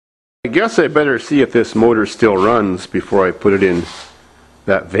I guess I better see if this motor still runs before I put it in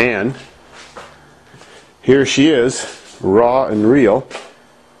that van. Here she is, raw and real,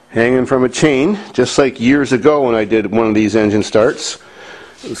 hanging from a chain, just like years ago when I did one of these engine starts.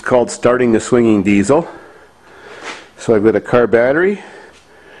 It was called starting the swinging diesel. So I've got a car battery,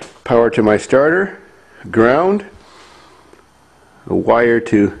 power to my starter, ground, a wire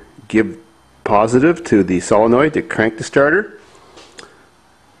to give positive to the solenoid to crank the starter,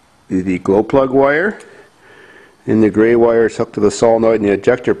 the glow plug wire, and the gray wire is hooked to the solenoid and the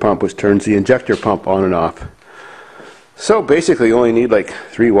ejector pump, which turns the injector pump on and off. So basically you only need like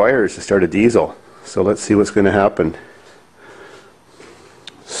 3 wires to start a diesel. So let's see what's going to happen.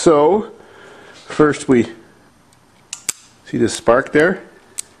 So first we see this spark there.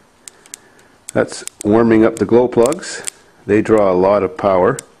 That's warming up the glow plugs. They draw a lot of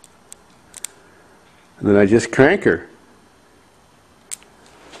power. And then I just crank her.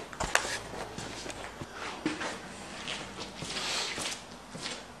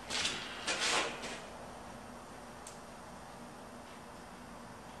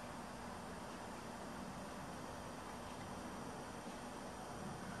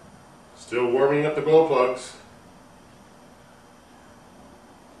 Still warming up the glow plugs.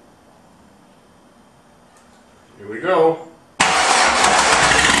 Here we go.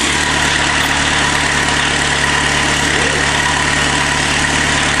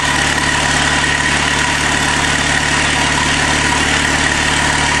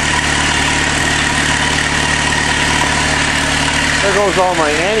 There goes all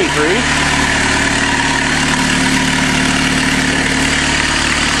my antifreeze.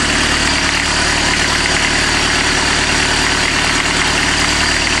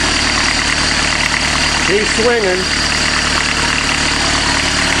 He's swinging.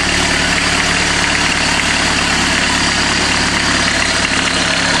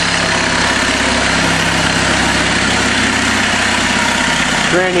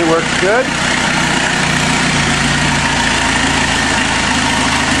 Granny works good.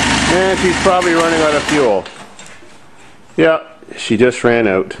 And she's probably running out of fuel. Yeah, she just ran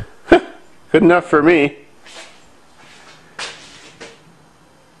out. Good enough for me.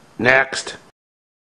 Next.